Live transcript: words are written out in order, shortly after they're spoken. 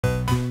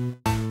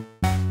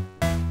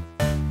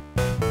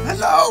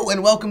Hello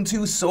and welcome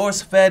to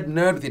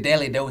SourceFedNerd with your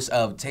daily dose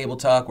of table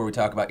talk, where we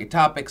talk about your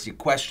topics, your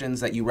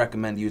questions that you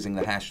recommend using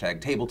the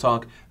hashtag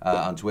tabletalk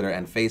on Twitter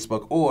and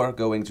Facebook, or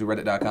going to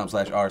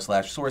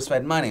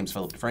reddit.com/r/SourceFed. My name's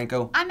Philip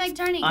DeFranco. I'm Meg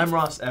Turney. I'm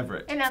Ross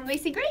Everett. And I'm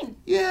Laci Green.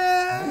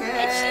 Yeah!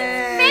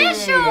 It's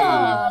special!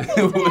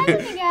 Thanks for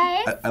having me,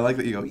 guys. I like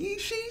that you go,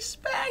 she's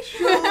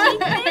special!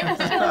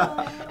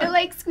 I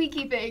like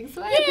squeaky things,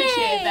 so I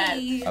appreciate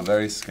that. I'm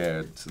very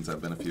scared since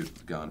I've been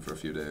gone for a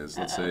few days.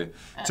 Let's see.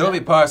 Toby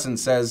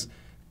Parsons says,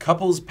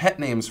 couples' pet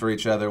names for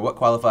each other. What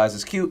qualifies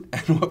as cute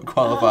and what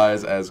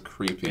qualifies as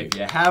creepy? If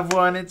you have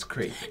one, it's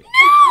creepy.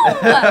 No!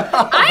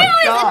 I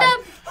always end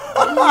up...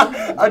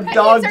 A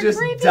dog names are just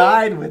creepy.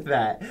 died with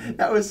that.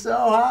 That was so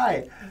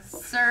high.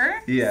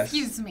 Sir? Yes.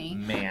 Excuse me.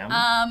 Ma'am.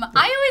 I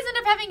always end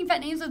up having pet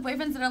names with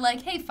boyfriends that are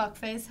like, hey,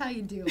 fuckface, how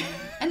you doing?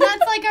 And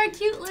that's like our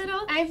cute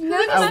little... I've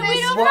noticed At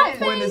this. what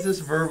point is this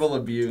verbal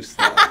abuse,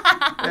 though?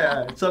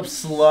 Yeah. What's up,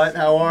 slut?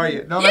 How are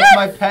you? No, that's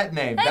my pet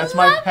name. I That's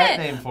my love pet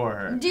it. name for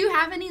her. Do you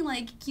have any,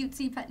 like,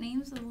 cutesy pet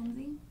names with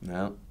Lindsay?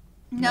 No.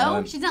 No?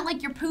 No. She's not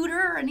like your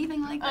pooter or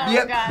anything like that? Oh,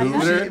 Yep, God.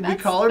 Pooter. We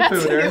call her that's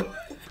Pooter. new.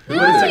 But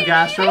it's a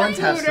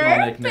gastrointestinal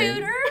Pooter.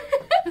 nickname. Pooter?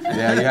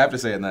 Yeah, you have to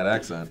say it in that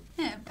accent.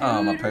 Yeah, Oh,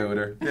 I'm a pooter.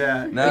 pooter.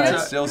 Yeah. No, It's it a-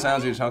 still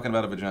sounds like you're talking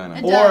about a vagina.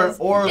 It does.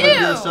 Or like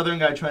you're a Ew. southern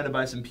guy trying to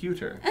buy some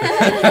pewter.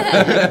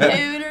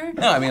 Pooter.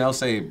 No, I mean, I'll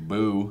say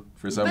boo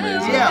for some Boo.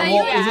 reason. Yeah, Yeah,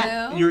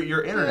 well, you is it,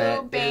 your internet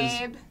Ooh,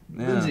 babe.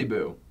 Yeah. Lindsay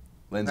Boo.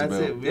 Lindsay That's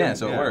boo. it. Yeah,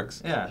 so it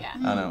works. Yeah. Yeah.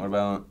 I don't know. What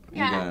about you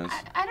Yeah, guys?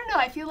 I don't know.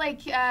 I feel like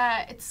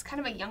it's kind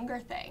of a younger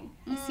thing.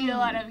 I see a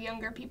lot of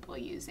younger people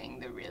using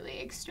the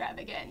really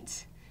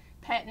extravagant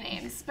pet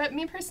names. But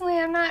me personally,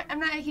 I'm not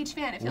a huge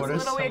fan. It feels What a are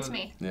little weird some to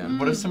of me. Yeah.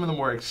 What are some of the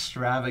more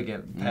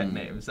extravagant pet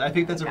names? I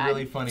think that's Oh, a God.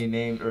 really funny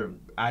name or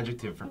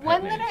adjective for pet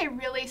One names. that I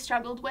really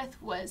struggled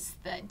with was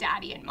the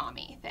daddy and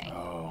mommy thing.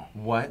 Oh.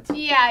 What?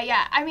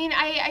 Yeah. I mean,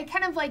 I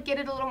kind of like get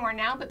it a little more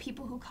now, but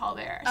people who call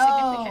their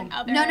significant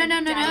other No. daddy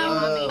and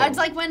Oh. mommy. It's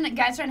like when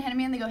guys try to hand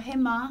me and they go, hey,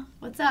 ma,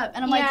 what's up?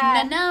 And I'm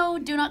Yeah. like, no,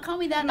 do not call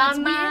me that. That's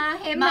Mama,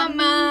 weird. hey, Mommy.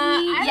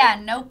 mama. Yeah,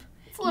 nope.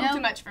 It's a little Nope.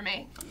 too much for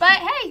me. But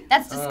hey,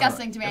 That's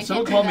disgusting to me. I If can't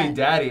someone do called that. me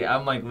daddy,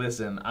 I'm like,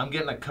 listen, I'm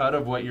getting a cut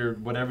of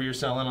whatever you're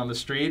selling on the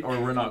street, or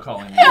we're not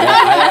calling you.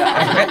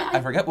 I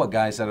forget what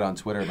guy said it on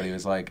Twitter, but he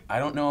was like, I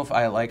don't know if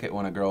I like it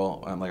when a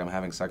girl I'm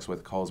having sex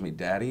with calls me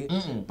daddy,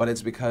 but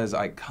it's because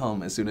I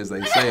come as soon as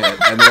they say it,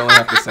 and they only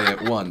have to say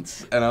it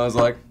once. And I was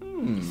like,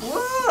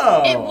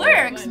 Whoa. It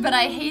works, but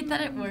I hate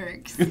that it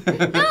works. No,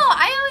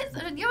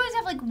 you always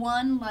have like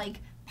one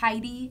like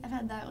Piety. I've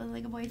had that with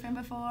like a boyfriend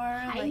before.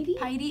 Piety?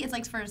 Like Piety. It's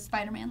like for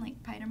Spider-Man, like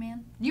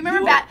Spider-Man. Do you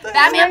remember What the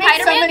Batman learning so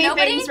Spider-Man? many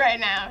Nobody? things right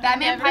now.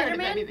 Batman I've never heard of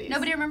Spider-Man? any of these.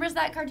 Nobody remembers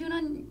that cartoon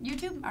on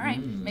YouTube? All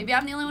right. Maybe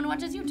I'm the only one who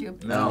watches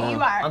YouTube. No,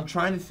 You are. I'm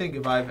trying to think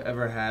if I've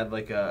ever had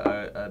like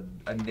a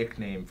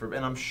nickname for,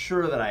 and I'm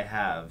sure that I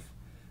have,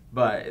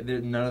 but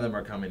none of them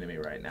are coming to me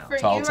right now. For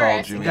Tall, you tall, or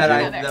as Jimmy.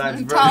 another? That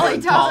I've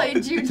Tolly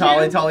Juju.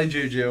 Tolly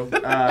Juju.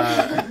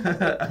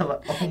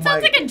 Oh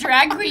Sounds like a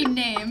drag queen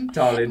name.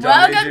 Tolly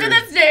Welcome to Juju.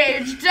 the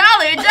stage,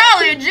 Jolly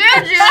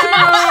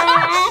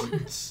Juju.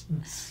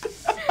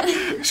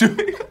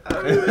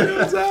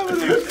 what's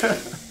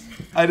happening?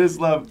 I just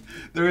love,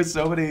 there are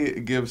so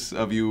many gifs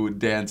of you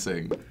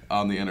dancing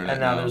on the internet. And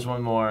now there's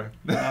one more.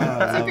 It's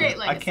a great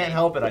I legacy. can't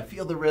help it. I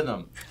feel the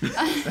rhythm.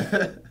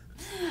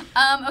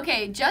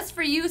 Okay, just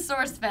for you,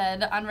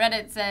 SourceFed on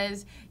Reddit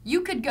says,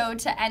 you could go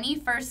to any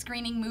first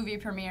screening movie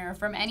premiere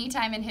from any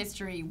time in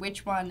history.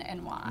 Which one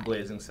and why?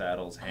 Blazing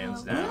Saddles,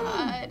 hands Oh, down.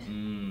 God.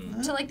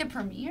 Mm. To like the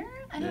premiere?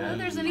 I don't know Yeah. if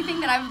there's anything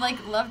that I would like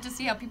love to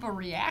see how people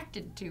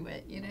reacted to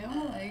it, you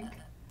know? Like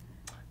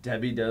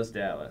Debbie Does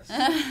Dallas.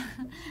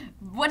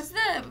 what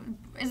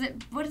is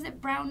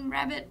it, Brown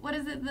Rabbit? What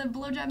is it, the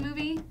blowjob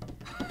movie?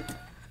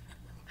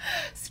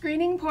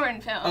 Screening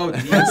porn film. Oh,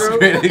 That's Deep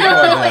great. it's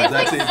That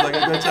like- seems like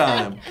a good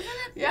time.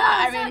 yeah, No,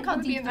 I it's not mean, called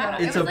would be Deep in that.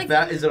 Throat. It's It a was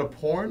like- is it a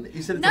porn?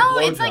 You said it's No,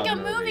 a it's like a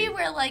blowjob movie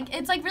where like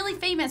it's like really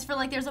famous for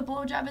like there's a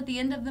blowjob at the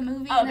end of the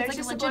movie. Oh, and there's it's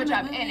just like a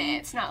legitimate blowjob in movie. it.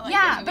 It's not like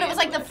Yeah, the but it was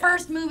movie like the is a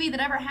first movie that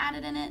ever had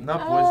it in it. Not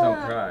Boys Don't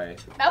Oh. Cry.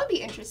 That would be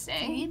See?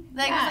 interesting.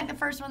 That Yeah. was like the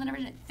first one that ever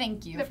did.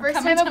 Thank you. The for first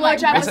coming time a to my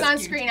blowjob was on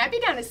rescue. screen. I'd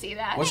be down to see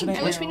that. What's the name-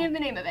 I wish we knew the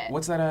name of it.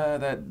 What's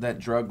that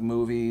drug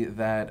movie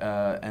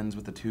that ends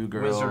with the two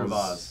girls Wizard of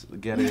Oz.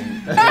 getting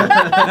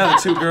no, the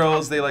two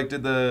girls, they like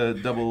did the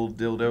double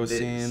dildo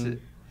scene.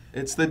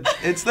 It's the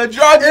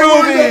drug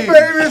movie.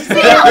 famous See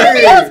how it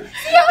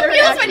movie.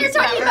 feels when you're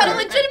talking about a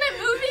legitimate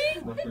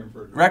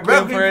movie?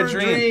 Requiem for a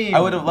Dream.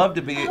 I would have loved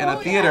to be in a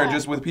theater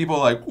just with people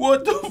like,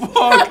 what the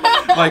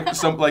fuck?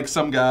 like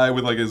some guy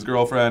with like his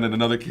girlfriend and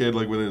another kid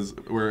like with his,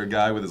 or a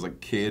guy with his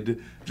like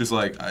kid, Just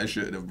like, I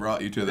should have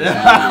brought you to this movie.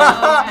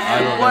 I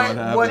don't know what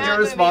happened. What That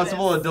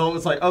irresponsible movie is- adult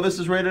was like, oh, this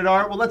is rated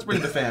R? Well, let's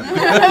bring the family.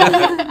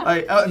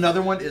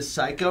 Another one is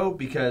Psycho,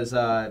 because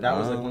that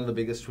was like one of the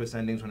biggest twist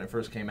endings when it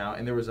first came out.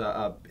 And there was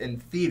in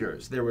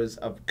theaters, there was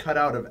a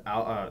cutout of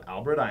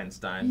Albert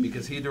Einstein,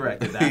 because he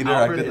directed that. He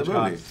directed the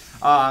movie.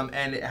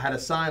 And it had a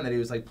sign that he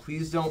was like,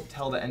 please don't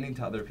tell the ending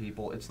to other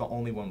people. It's the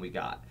only one we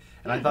got.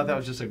 And I thought that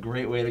was just a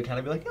great way to kind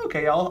of be like,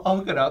 okay, I'll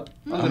hook it up.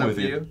 I'll hook it I'm up with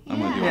for you. I'm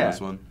with you Yeah. on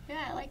this one.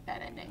 Yeah, I like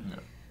that ending.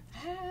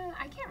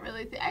 I can't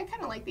really. I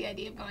kind of like the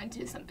idea of going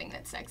to something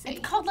that's sexy. It's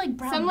called like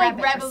Brown Some like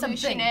Rabbit or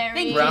something.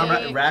 revolutionary.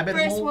 Thank you. Rabbit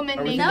First hole? woman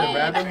Are we naked. thinking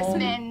rabbit First hole?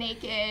 man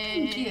naked.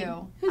 Thank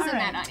you. Who's All in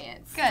right. that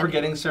audience? Good.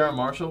 Forgetting Sarah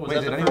Marshall? Was Wait,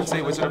 that did the anyone first say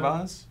one? Wizard of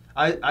Oz?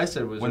 I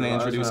said Wizard When they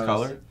of Oz introduced when I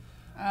was- color?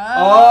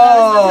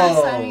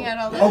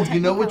 Oh,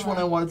 you know which one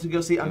I wanted to go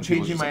see? I'm And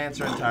people changing just- my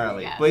answer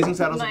entirely. Yeah. Blazing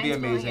Saddles would be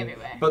Mine's going amazing.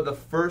 everywhere. But the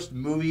first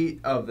movie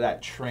of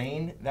that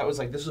train, that was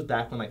like, this was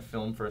back when like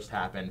film first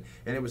happened,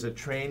 and it was a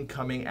train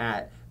coming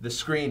at the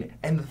screen,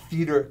 and the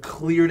theater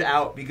cleared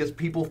out because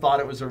people thought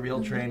it was a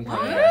real train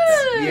coming at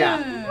them.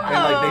 Yeah. And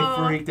like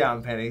they freaked out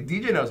and panicked.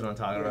 DJ knows what I'm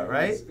talking about,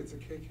 right? It's a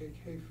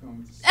KKK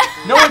film. It's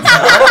No, it's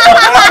not.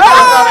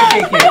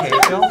 It's not a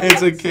KKK film.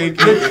 It's a cake.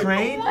 The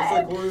train?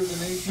 like Glory of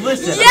the Nation.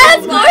 Listen.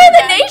 Yes, Glory of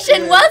the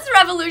Nation was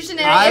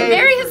revolutionary and I-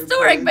 very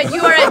historic, but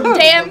you are a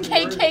damn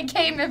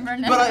KKK member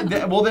now.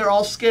 But well, they're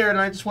all scared,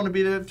 and I just want to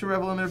be there to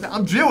revel in their.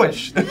 I'm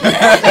Jewish. We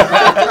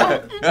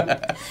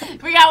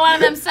got one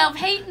of them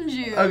self-hating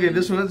Jews. Okay,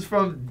 this one's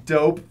from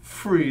Dope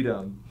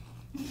Freedom,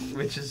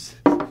 which is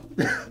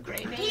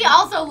Great name. He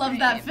also loves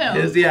that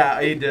film.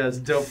 yeah, he does.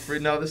 Dope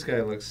Freedom. No, this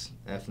guy looks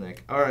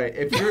ethnic. All right,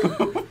 if you're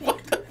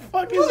What the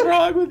fuck is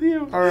wrong with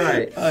you? all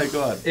right, All right,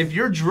 go on. if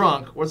you're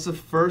drunk, what's the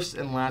first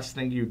and last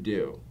thing you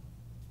do?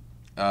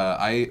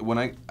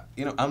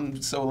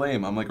 I'm so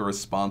lame. I'm like a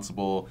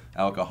responsible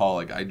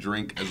alcoholic. I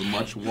drink as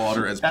much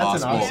water as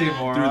That's an possible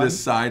oxymoron. through the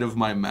side of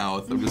my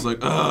mouth. I'm just like,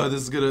 oh,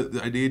 this is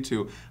I need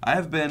to. I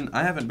haven't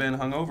been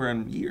hungover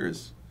in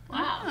years.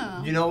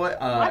 Wow. You know what?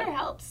 Water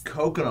helps.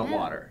 Coconut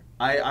water.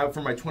 I for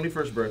my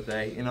 21st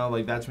birthday,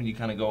 like that's when you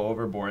kind of go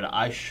overboard.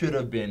 I should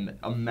have been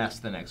a mess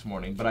the next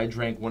morning, but I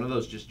drank one of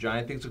those just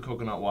giant things of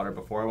coconut water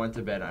before I went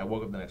to bed, and I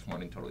woke up the next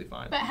morning totally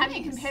fine. But how do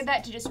you compare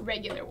that to just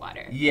regular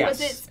water? Yes. Was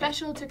it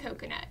special to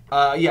coconut?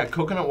 Yeah,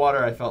 coconut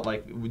water I felt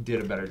like we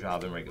did a better job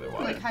than regular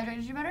water. Like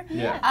hydrated you better?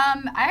 Yeah.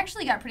 I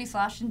actually got pretty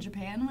sloshed in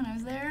Japan when I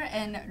was there,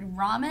 and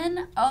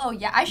ramen. Oh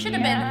yeah, I should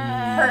have been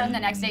hurting the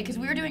next day because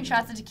we were doing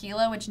shots of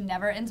tequila, which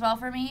never ends well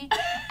for me,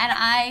 and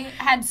I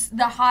had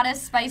the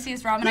hottest,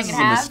 spiciest ramen I This could is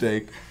a have.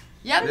 mistake.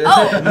 Yep.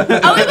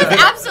 Oh, it was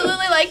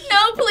absolutely like,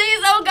 no, please,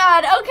 oh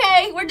God,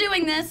 okay, we're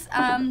doing this.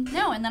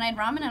 No, and then I had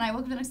ramen, and I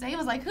woke up the next day and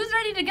was like, who's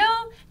ready to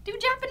go do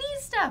Japanese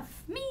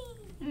stuff? Me.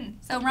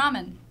 So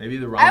ramen. Maybe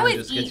the I ramen always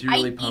just gets eat- you I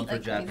really eat pumped for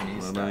like crazy. Japanese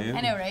What stuff. about you?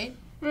 I know, right?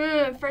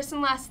 First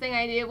and last thing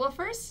I do. Well,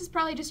 first is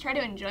probably just try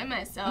to enjoy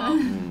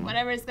myself.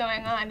 Whatever's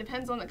going on.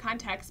 Depends on the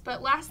context.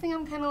 But last thing,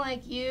 I'm kind of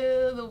like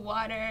you, the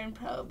water, and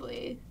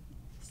probably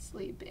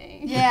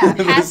sleeping. Yeah,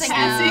 passing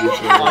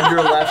out. On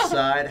your left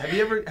side, have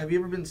you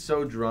ever been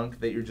so drunk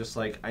that you're just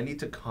like, I need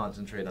to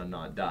concentrate on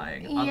not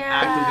dying. I'm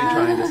actively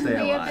trying to stay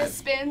You have the alive.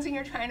 spins and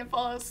you're trying to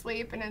fall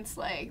asleep, and it's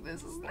like,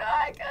 this is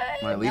not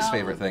good. My least No.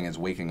 favorite thing is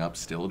waking up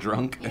still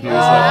drunk. And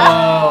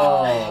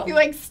Oh. You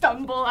like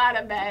stumble out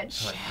of bed.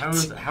 Like,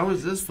 how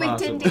is this Sleep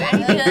possible? didn't do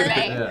anything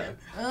right. Yeah.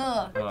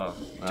 Ugh. Oh.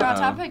 Draw a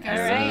topic. All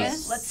or right,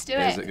 something. let's do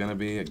Is it. it gonna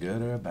be a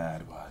good or a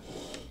bad one?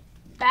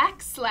 Back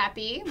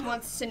Slappy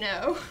wants to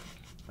know.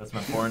 That's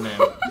my foreign name.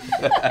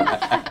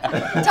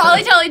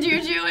 Tolly Tolly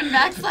Juju and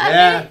backslapping.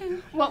 Yeah.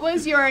 What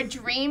was your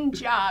dream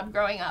job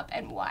growing up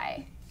and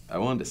why? I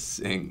wanted to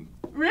sing.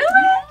 Really?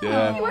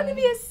 Yeah. You want to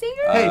be a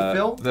singer? Hey,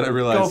 Phil, Then I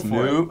realized, go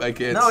for it. nope, I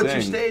can't No, sing. it's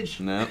your stage.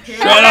 No.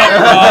 Shut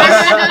up,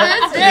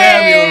 Ross.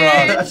 Damn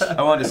you, Ross. Stage.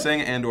 I wanted to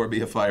sing and or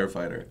be a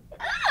firefighter.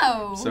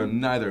 Oh. So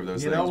neither of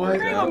those You things know what?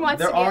 worked Everyone out. wants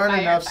There to be a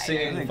aren't enough firefighter.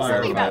 singing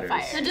Something about firefighters.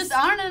 fire. There just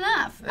aren't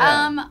enough.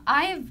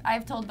 Yeah.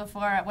 I've told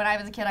before when I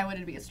was a kid I wanted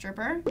to be a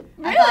stripper.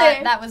 I Really?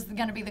 thought that was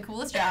gonna be the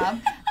coolest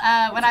job.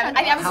 When I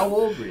was How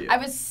old were you? I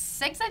was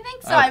 6, I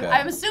think. So Okay.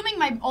 I'm assuming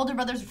my older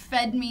brothers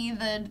fed me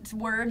the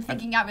word,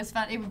 thinking I was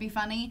fun. It would be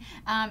funny.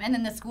 And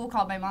then the school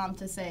called my mom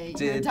to say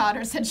your Did-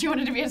 daughter said she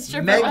wanted to be a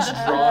stripper. Meg's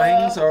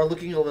drawings are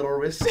looking a little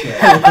risky.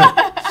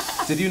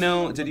 Did you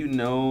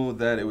know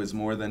that it was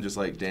more than just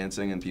like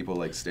dancing and people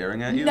like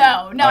staring at you? No,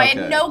 I Okay.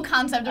 had no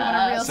concept of what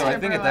a real So stripper I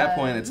think at that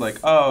point it's was. like,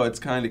 oh, it's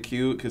kind of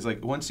cute because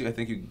like once I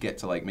think you get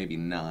to like maybe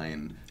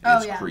 9,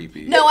 it's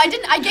creepy. No, I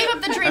didn't. I gave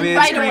up the dream I mean,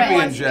 right it's creepy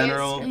away. in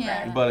general,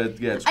 Yeah. but it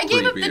gets I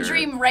gave up the creepier.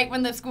 dream right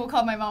when the school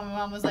called my mom. My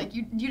mom was like,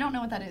 "You don't know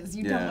what that is.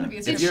 You don't Yeah. want to be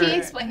a Did stripper." she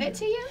explain it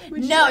to you?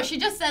 Was No, like- she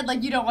just said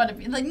like, "You don't want to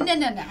be like no."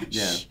 Yeah.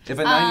 Shh. If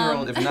a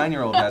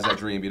 9-year-old has that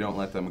dream, you don't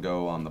let them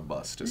go on the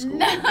bus to school.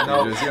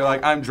 No. You're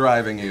like, I'm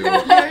driving you.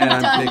 and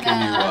I'm done picking you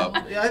now.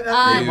 up. Yeah,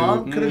 I think You-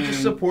 mom could have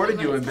just supported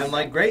you and been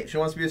like, great, she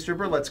wants to be a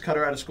stripper, let's cut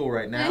her out of school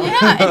right now.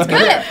 Yeah, it's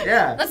good.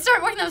 Yeah. Let's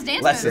start working those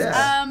dance Lessons.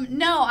 moves.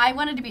 No, I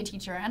wanted to be a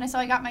teacher, and so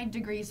I got my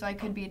degree so I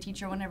could be a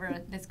teacher whenever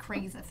this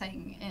crazy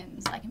thing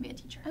ends. I can be a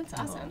teacher. That's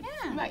awesome.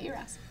 Yeah. What about you,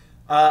 Ross?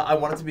 I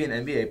wanted to be an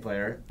NBA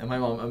player, and my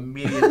mom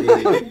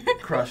immediately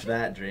crushed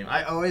that dream.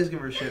 I always give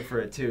her shit for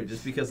it too,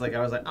 just because like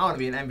I was like, I want to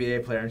be an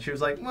NBA player, and she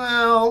was like,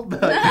 well,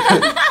 but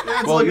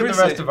let's look you at were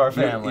the rest say- of our you-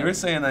 family. You were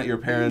saying that your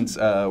parents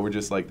were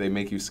just like, they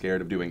make you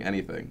scared of doing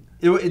anything.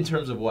 In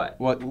terms of what?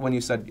 What when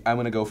you said I'm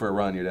gonna go for a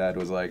run, your dad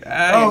was like,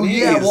 Oh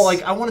yeah, knees." well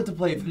like I wanted to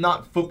play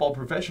not football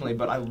professionally,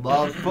 but I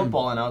loved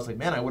football, and I was like,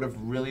 man, I would have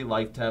really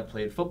liked to have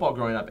played football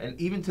growing up. And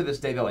even to this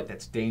day, they're like,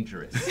 that's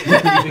dangerous. You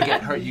can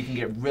get hurt. You can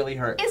get really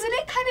hurt. Isn't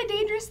it kind of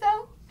dangerous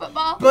though?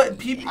 Football. But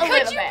people. A Could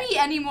little you bit. be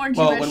any more Jewish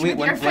Well, when we- with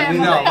when- your when we- family?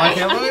 No, my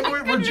family, we're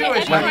Couldn't be Jewish.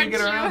 any How do more you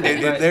get around Jewish.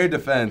 it? In their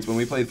defense, when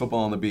we played football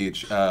on the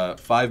beach,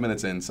 5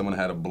 minutes in, someone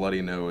had a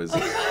bloody nose.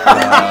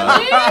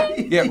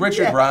 Yeah,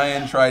 Richard Yeah.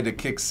 Ryan tried to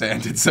kick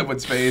sand in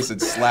someone's face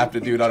and slapped a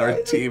dude on our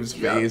team's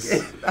face.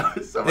 That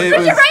was so It much- was-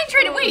 Richard Ryan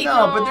tried to wait.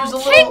 No, but there's a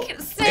little. Kick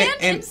sand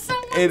in someone's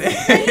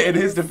In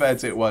his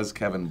defense, it was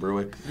Kevin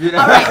Bruick. All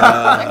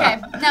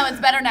right. Okay. No, it's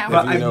better now.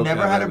 But If you know I've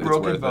never had a Kevin, it's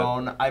broken worth it.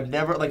 bone. I've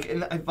never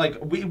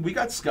we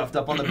got scuffed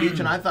up on the beach,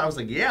 and I thought I was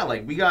like, yeah,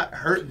 like we got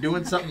hurt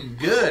doing something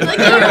good. Like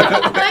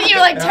you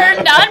were like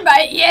turned on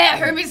by it. Yeah,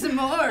 hurt me some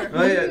more.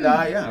 Well,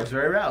 yeah, I was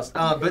very aroused.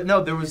 But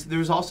no, there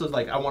was also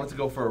like I wanted to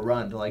go for a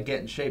run to like get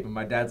in shape, and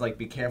my dad's like,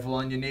 be careful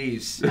on your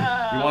knees. You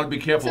want to be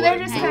careful. So they're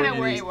like, just moving kind of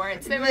your worry knees.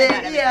 words. They really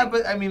got Yeah,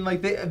 everything. but I mean,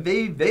 like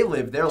they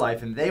lived their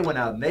life, and they went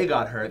out and they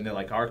got hurt, and they're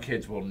like, our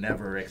kids will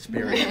never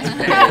experience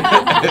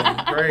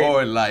pain. Great.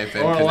 Or life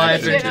and Or life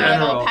in Should connection.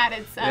 have a little general.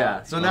 padded cell.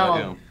 Yeah, so Oh, now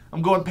yeah.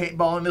 I'm going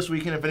paintballing this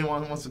weekend. If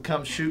anyone wants to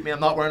come shoot me, I'm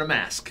not wearing a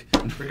mask.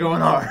 We're going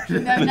hard. No.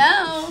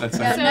 That's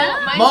No, nice. So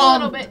no. mine's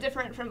Mom. a little bit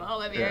different from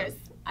all of yours.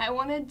 I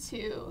wanted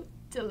to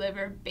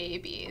deliver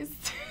babies.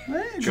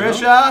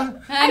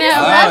 Trisha. I know.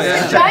 Oh,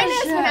 that's yeah.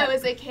 Vaginas when I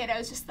was a kid, I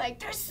was just like,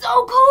 they're so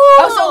cool.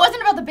 Oh, so it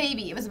wasn't about the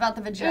baby. It was about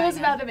the vagina. It was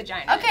about the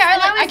vagina. Okay, I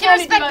And like- I was can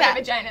wanted to respect do that. other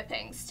vagina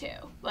things too.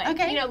 Like,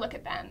 Okay. look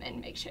at them and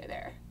make sure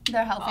they're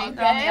They're healthy. all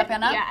They're on the good. up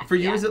and up. Yeah. For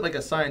you, yeah. is it like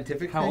a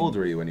scientific How thing? old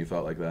were you when you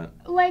felt like that?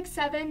 Like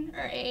 7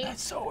 or 8.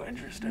 That's so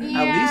interesting.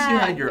 At least you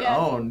had your Yeah.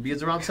 own.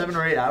 Because around 7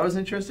 or 8, I was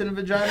interested in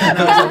vagina, and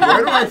I was like,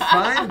 where do I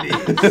find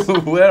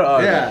these? Where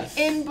are Yeah.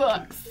 In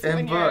books. In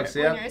when books,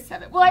 you're, yeah. When you're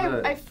 7. Well,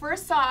 But- I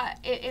first saw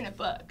it in a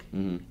book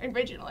Mhm.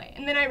 originally,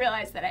 and then I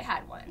realized that I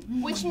had one,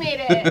 which made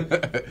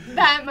it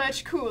that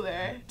much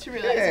cooler to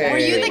realize. Hey. I Were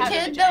you really the have a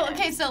kid vagina. though?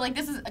 Okay, so like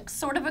this is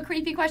sort of a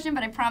creepy question,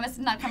 but I promise it's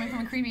not coming from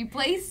a creepy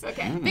place.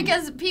 Okay.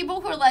 Because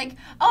people who are like,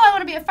 oh, I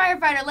want to be a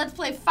firefighter, let's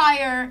play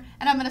fire,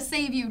 and I'm gonna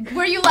save you.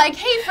 Were you like,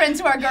 hey, friends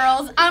who are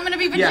girls, I'm gonna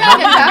be Yeah, vagina how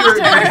many of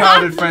your doctor?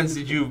 childhood friends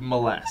did you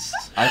molest?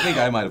 I think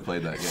I might have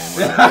played that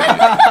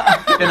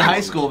game. In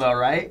high school, though,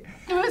 right?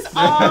 It was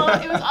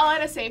all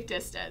at a safe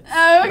distance. Okay.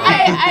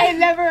 I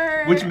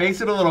never. Which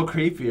makes it a little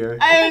creepier.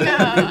 I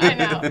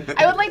know.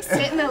 I would like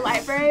sit in the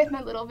library with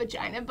my little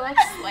vagina books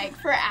like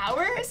for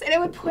hours, and I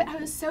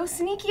was so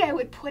sneaky. I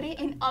would put it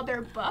in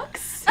other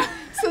books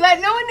so that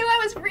no one knew I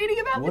was reading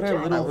about What are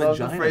vagina. I little love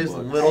the vagina phrase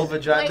books? little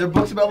vagina. Like, They're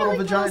books about little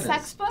like vaginas.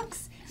 sex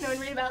books. No one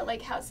read about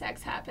like how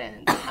sex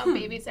happens, and how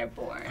babies are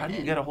born. How do you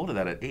and- get a hold of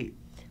that at 8?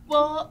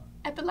 Well,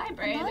 at the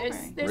library, At the there's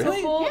library. there's Really?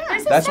 a whole. Yeah.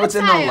 There's a That's sex what's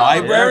in the aisle.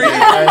 library?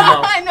 I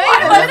know. I know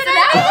you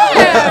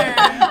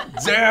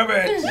wasn't there. Damn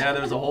it! Yeah,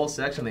 there was a whole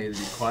section they had to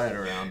be quiet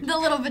around. The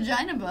little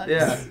vagina books.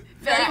 Yeah.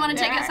 Phil, you want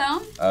to take us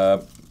home?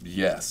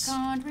 Yes.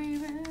 Country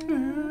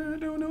road. I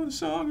don't know the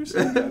song or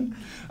something.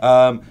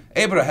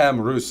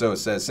 Abraham Russo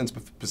says, since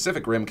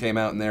Pacific Rim came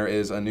out and there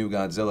is a new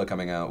Godzilla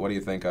coming out, what do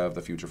you think of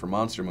the future for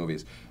monster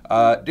movies?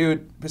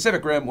 Dude,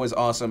 Pacific Rim was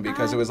awesome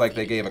because it was like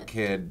they gave a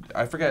kid,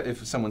 I forget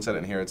if someone said it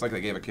in here, it's like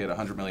they gave a kid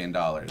 $100 million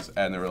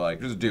and they were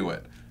like, just do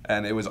it.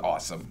 And it was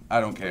awesome. I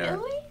don't care.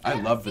 Really? I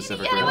love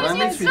Pacific Yeah, Rim. it was That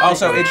makes me- so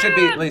Also, it should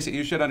be, good. Lacey,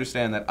 you should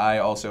understand that I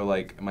also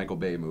like Michael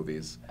Bay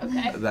movies.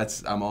 Okay.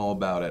 I'm all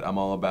about it. I'm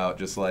all about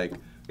just like,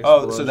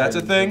 oh, so that's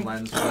a thing?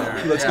 Lens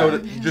flare. Let's Yeah. go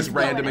to just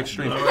random it.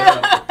 extreme.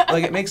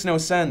 Like, it makes no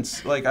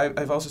sense. Like,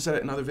 I've also said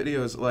it in other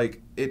videos.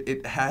 Like,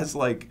 it has,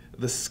 like,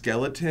 the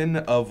skeleton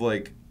of,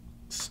 like,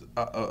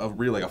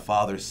 really, like, a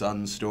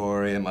father-son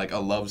story and, like, a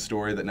love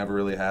story that never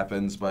really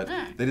happens. But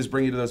they just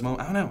bring you to those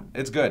moments. I don't know.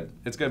 It's good.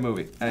 It's a good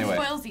movie. Anyway,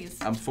 Spoilsies.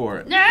 I'm for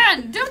it. Nah,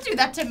 don't do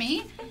that to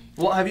me.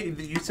 Well,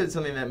 you said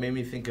something that made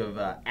me think of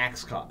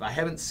Axe Cop. I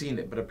haven't seen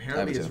it, but apparently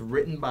haven't it's seen it.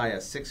 written by a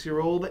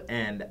 6-year-old,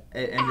 and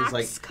his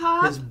like Axe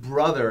Cop? his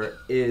brother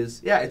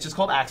is it's just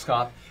called Axe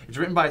Cop. It's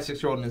written by a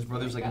 6-year-old, and his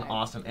brother's like an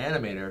awesome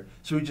animator,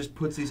 so he just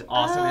puts these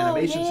awesome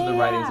animations to the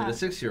writings of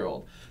the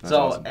 6-year-old. That's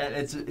So awesome. and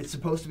it's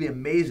supposed to be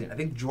amazing. I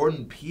think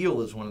Jordan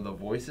Peele is one of the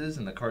voices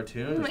in the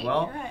cartoon Oh as my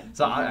well. God.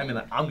 So I mean,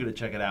 like, I'm gonna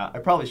check it out. I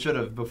probably should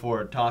have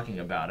before talking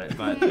about it,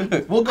 but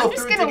we'll go I'm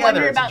just through it gonna together.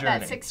 wonder It's a about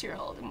that journey.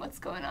 6-year-old and what's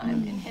going on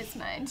in his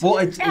mind. Well,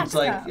 it's Axe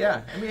like, Cop.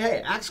 yeah. I mean,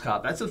 hey, Axe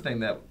Cop, that's the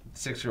thing that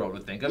 6-year-old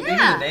would think of.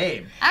 Yeah. Even the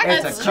name.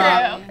 That's It's a true.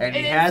 cop, and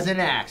he It has an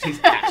axe. He's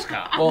axe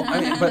cop. Well,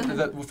 I mean,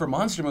 but for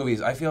monster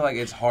movies, I feel like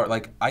it's hard.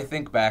 Like, I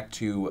think back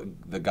to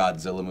the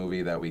Godzilla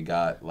movie that we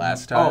got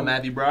last time. Oh,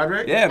 Matthew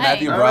Broderick? Yeah,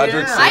 Matthew Hey.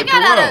 Broderick Oh, yeah. saved the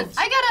world.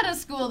 I got out of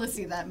school to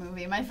see that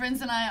movie. My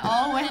friends and I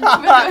all went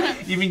to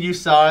it. You mean you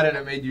saw it and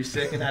it made you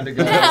sick and had to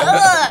go?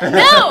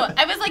 No,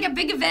 it was like a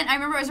big event. I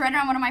remember it was right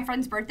around one of my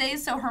friend's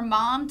birthdays, so her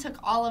mom took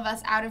all of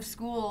us out of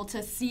school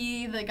to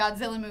see the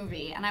Godzilla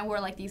movie, and I wore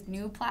like these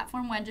new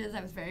platform wedges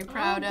I was very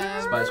proud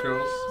of. Spice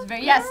Girls?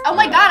 Yes. Oh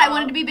my God, I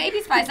wanted to be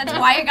Baby Spice. That's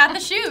why I got the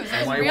shoes. It And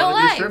was why you real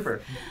want to be a life.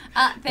 stripper?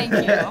 Thank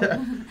you.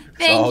 all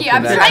Thank you.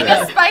 I'm connected.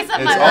 trying to spice up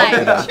It's my all life.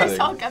 connected. It's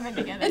all coming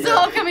together. It's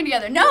all coming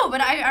together. No, but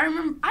I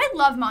remember, I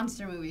love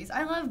monster movies.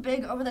 I love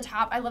big, over the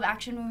top. I love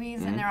action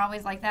movies, and they're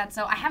always like that.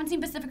 So I haven't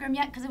seen Pacific Rim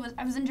yet because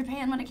I was in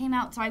Japan when it came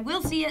out. So I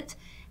will see it,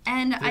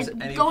 and There's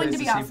it's any going place to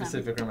be see awesome.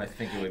 Pacific Rim, I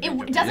think it would be It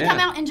Japan. doesn't Yeah. come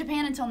out in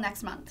Japan until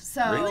next month.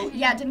 So Really?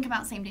 yeah, it didn't come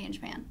out same day in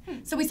Japan.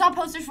 So we saw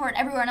posters for it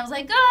everywhere, and I was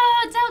like,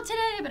 oh, it's out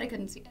today, but I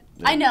couldn't see it.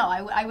 Yeah. I know,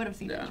 I would have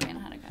seen it Yeah. in Japan.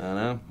 I had to I go. don't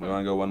know. We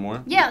want to go one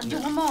more? Yeah, let's do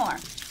one more.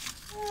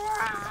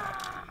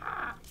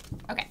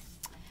 Okay.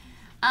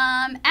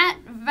 At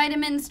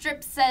Vitamin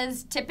Strip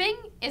says, tipping,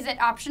 is it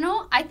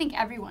optional? I think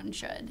everyone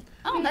should.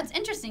 Oh, that's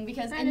interesting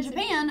because That in is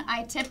Japan,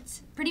 I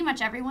tipped pretty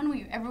much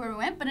everyone everywhere we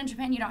went, but in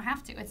Japan, you don't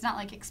have to. It's not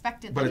like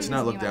expected. But like it's it not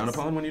is in looked the down US.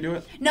 upon when you do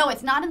it? No,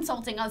 it's not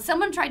insulting.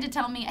 Someone tried to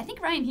tell me, I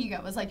think Ryan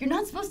Higo was like, you're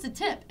not supposed to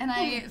tip. And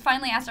I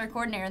finally asked our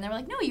coordinator, and they were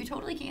like, no, you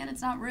totally can.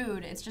 It's not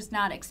rude. It's just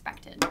not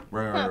expected.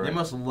 Right. They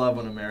must love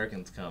when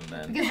Americans come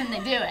then. Because then they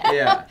do it.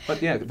 Yeah. But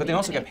they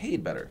also get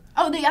paid better.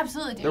 Oh, they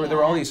absolutely do. There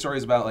were all these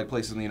stories about like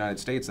places in the United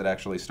States that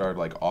actually started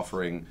like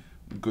offering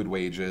good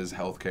wages,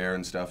 healthcare,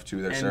 and stuff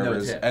to their And no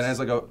servers. tips. And as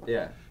like a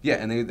Yeah.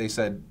 and they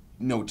said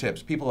no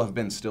tips. People have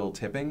been still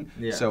tipping,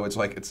 Yeah. so it's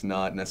like it's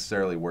not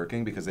necessarily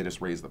working because they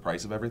just raised the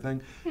price of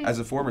everything. As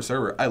a former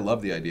server, I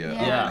love the idea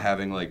Yeah. of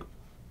having like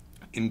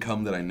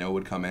income that I know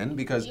would come in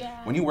because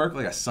Yeah. when you work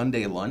like a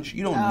Sunday lunch,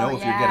 you don't Oh, know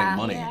if you're yeah. getting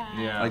money.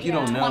 Yeah. Like you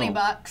don't know.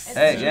 $20.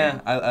 Hey, yeah,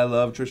 I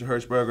love Trisha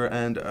Hirschberger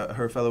and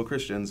her fellow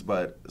Christians,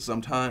 but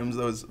sometimes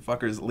those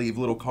fuckers leave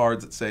little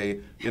cards that say,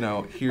 you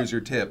know, here's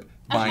your tip,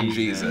 find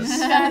Jesus.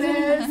 That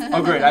is.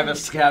 Oh, great. I have a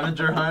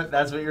scavenger hunt.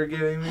 That's what you're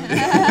giving me?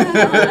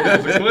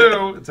 It's a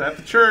clue. It's at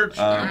the church.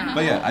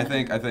 But yeah, I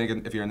think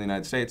if you're in the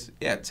United States,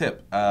 yeah,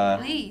 tip.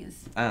 Please.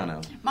 I don't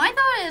know. My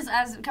thought is,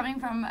 as coming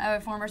from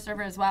a former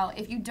server as well,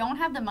 if you don't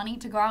have the money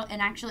to go out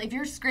and actually, if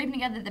you're scraping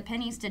together the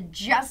pennies to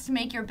just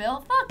make your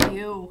bill, fuck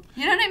you.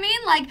 You know what I mean?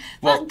 Like,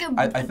 Well,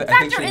 I think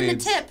factor she in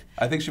means, the tip.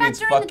 I think she means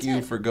Factor in fuck the you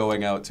tip. for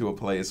going out to a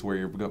place where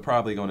you're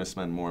probably going to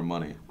spend more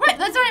money. Right,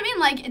 that's what I mean.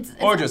 Like, it's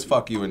Or just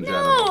fuck you in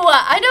general. No,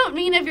 I don't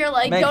mean if you're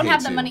like, Meg don't have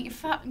hates the you. money.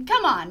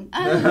 Come on.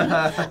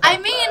 I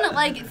mean,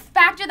 like,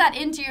 factor that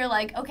into your,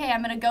 like, okay,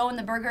 I'm going to go and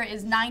the burger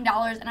is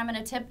 $9 and I'm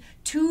going to tip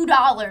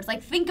 $2.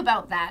 Like, think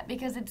about that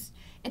because it's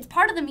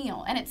part of the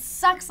meal, and it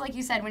sucks, like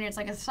you said, when it's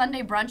like a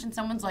Sunday brunch and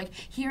someone's like,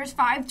 "Here's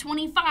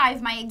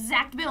 $5.25, my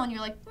exact bill," and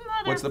you're like,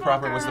 What's the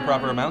proper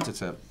amount to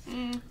tip?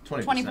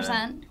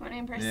 20%.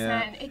 20%.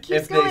 Yeah. It keeps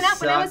If they going up.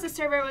 When I suck- was a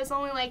server, it was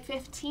only like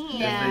 15.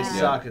 Yeah. If they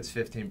suck, it's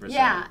 15%.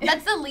 Yeah,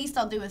 that's the least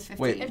I'll do is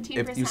 15. Wait,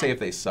 15%. if you say if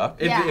they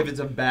suck? Yeah. If it's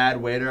a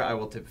bad waiter, I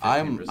will tip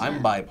 15%.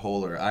 I'm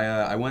bipolar.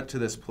 I went to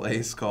this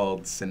place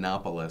called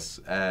Sinopolis,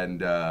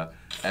 and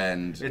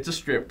It's a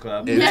strip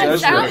club. it's Yeah, a it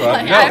strip sounds club.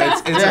 like No, it.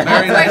 it's a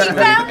very Where nice you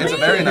movie. found It's a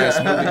me. very nice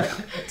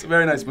movie. It's a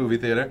very nice movie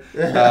theater.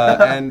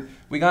 And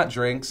we got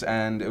drinks,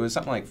 and it was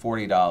something like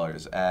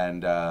 $40,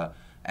 and I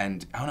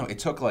don't know. It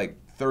took like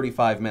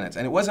 35 minutes,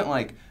 and it wasn't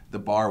like the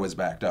bar was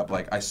backed up.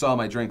 Like I saw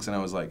my drinks, and I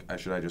was like,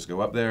 should I just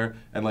go up there?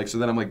 And like so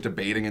then I'm like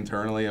debating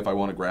internally if I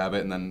want to grab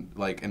it, and then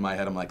like in my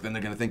head I'm like, then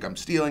they're gonna think I'm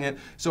stealing it.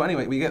 So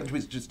anyway, it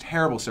was just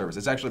terrible service.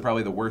 It's actually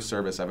probably the worst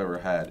service I've ever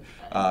had.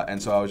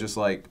 And so I was just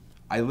like.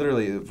 I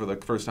literally, for the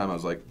first time, I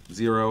was like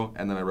 0,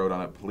 and then I wrote on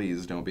it,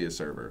 "Please don't be a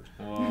server."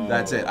 Whoa.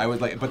 That's it. I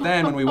was like, but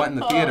then when we went in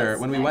the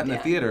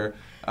theater,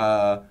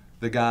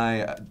 the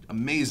guy,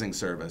 amazing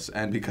service,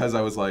 and because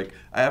I was like,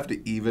 I have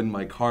to even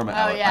my karma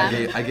out.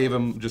 yeah. I gave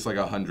him just like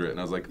 100, and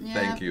I was like, Yeah.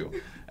 thank you.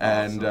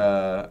 And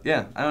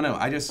yeah, I don't know.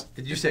 I just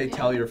Did you say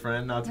tell your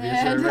friend not to be a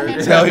Yeah.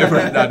 server? tell your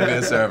friend not to be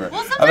a server.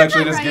 Well, I'm sometimes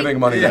actually I'm just right. giving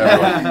money to Yeah.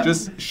 everyone.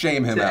 Just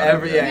shame him To out.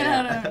 every- yeah,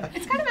 Yeah.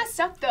 It's kind of messed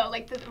up though,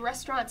 like the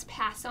restaurants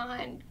pass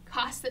on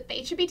costs that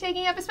they should be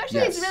taking up, especially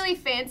Yes. these really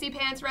fancy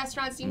pants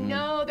restaurants. You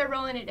know they're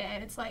rolling it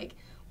in. It's like,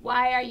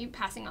 why are you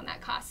passing on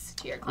that cost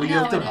to your Well, client? you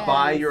have know to it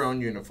buy is. your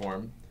own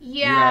uniform.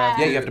 Yeah.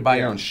 Yeah, you have to buy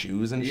your own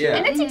shoes and shit. Yeah.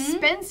 And it's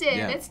expensive.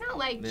 Yeah. It's not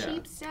like Yeah.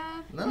 cheap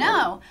stuff.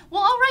 No.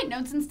 Well, I'll write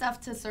notes and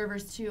stuff to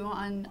servers too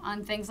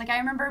on things. Like I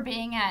remember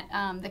being at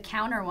the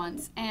counter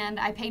once, and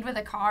I paid with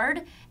a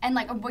card, and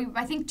like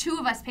I think 2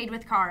 of us paid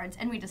with cards,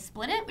 and we just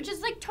split it, which is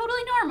like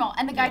totally normal.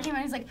 And the guy came in,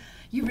 and he's like,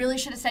 "You really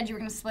should have said you were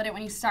gonna split it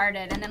when you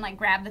started, and then like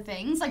grab the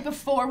things like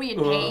before we had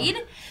paid."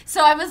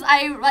 So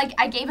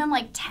I gave him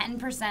like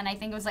 10%. I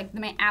think it was like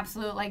my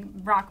absolute like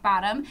rock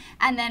bottom,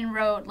 and then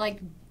wrote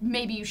like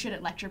maybe you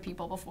shouldn't lecture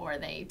people before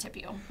they tip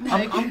you.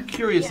 I'm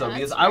curious though, Yeah,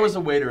 because that's I was a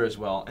waiter as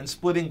well, and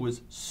splitting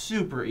was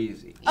super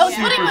easy. Oh, Yeah.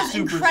 splitting was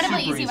Super,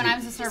 incredibly super easy when I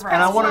was a server.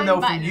 And I press want to one know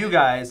from button. you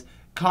guys,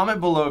 comment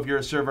below if you're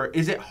a server,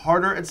 is it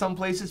harder at some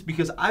places?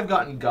 Because I've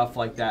gotten guff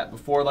like that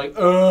before, like,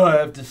 oh, I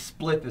have to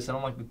split this. And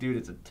I'm like, dude,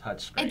 it's a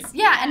touch screen. It's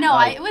and no,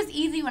 Like- it was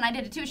easy when I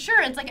did it too.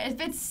 Sure, it's like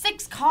if it's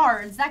 6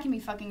 cards, that can be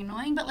fucking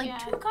annoying. But like Yeah.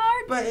 2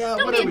 cards, But yeah, Don't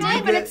be whatever. a you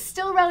dick, But get- it's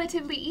still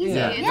relatively easy.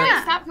 Yeah. It's Yeah.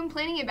 like, stop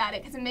complaining about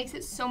it because it makes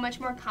it so much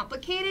more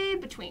complicated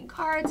between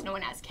cards. No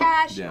one has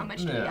cash. Yeah. How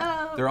much do we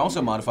Yeah. owe? There are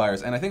also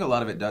modifiers, and I think a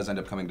lot of it does end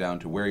up coming down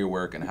to where you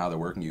work and how they're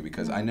working you.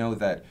 Because I know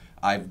that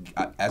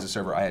as a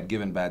server, I had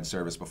given bad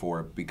service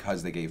before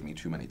because they gave me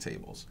too many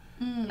tables,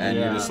 and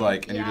you're Yeah. just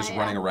like, and you're Yeah, just yeah.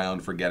 running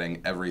around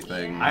forgetting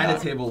everything. I had a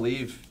table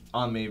leave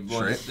on me.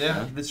 Once. Straight?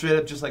 Yeah, they straight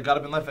up just like got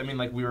up and left. I mean,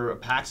 like we were a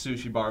packed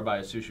sushi bar by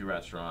a sushi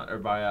restaurant or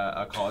by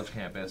a college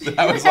campus.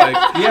 I was like,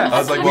 Yeah, I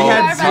was like, we well,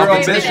 had zero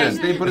competition. ambitions.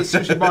 They put a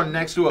sushi bar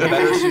next to a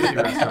better sushi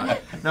restaurant.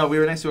 No, we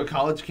were next to a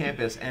college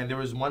campus, and there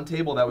was one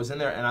table that was in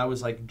there, and I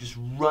was like just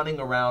running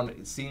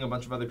around, seeing a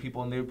bunch of other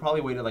people, and they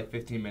probably waited like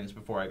 15 minutes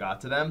before I got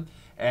to them,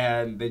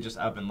 and they just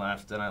up and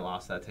left, and I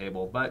lost that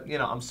table. But you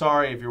know, I'm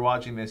sorry if you're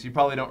watching this. You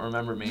probably don't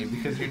remember me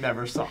because you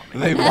never saw me.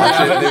 They watch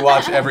it. They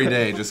watch every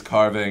day, just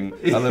carving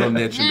a little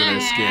niche into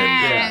their skin.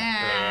 Yeah.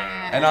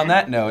 And on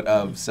that note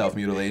of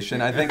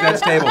self-mutilation, I think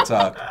that's Table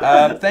Talk.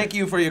 Thank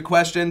you for your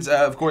questions.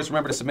 Of course,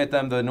 remember to submit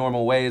them the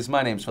normal ways.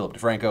 My name's Philip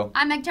DeFranco.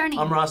 I'm McTurney.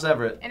 I'm Ross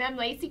Everett. And I'm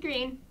Laci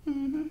Green.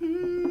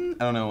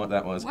 I don't know what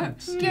that was.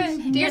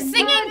 You're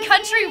singing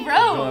Country Going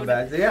Road.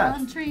 back to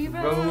Country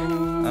Road.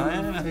 Road, Oh,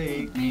 yeah.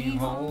 take me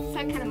home. It's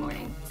that kind of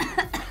morning.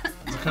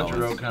 It's a country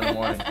road kind of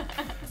morning.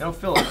 You know,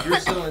 Phil, if you're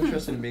so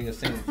interested in being a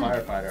singing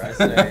firefighter, I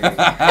say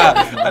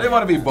I didn't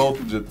want to be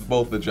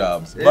both the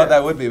jobs, Yeah. but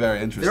that would be very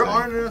interesting. there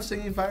aren't enough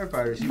singing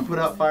firefighters. You put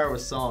out fire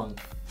with song.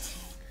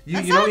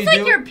 That You know what sounds you like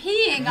do? you're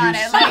peeing on You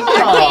it. Like sing.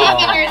 you're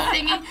peeing and you're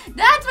singing.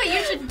 That's what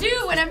you should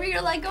do whenever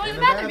you're like going In to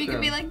the the bathroom. You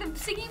could be bathroom. like the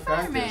singing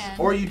Practice. fireman.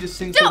 Or you just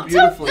sing so don't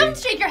beautifully.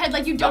 shake your head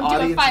like you the don't do a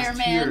audience's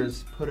fireman.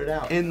 tears put it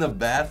out. In the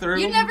bathroom?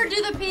 You never do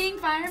the peeing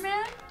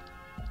fireman?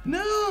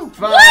 No.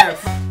 Fire.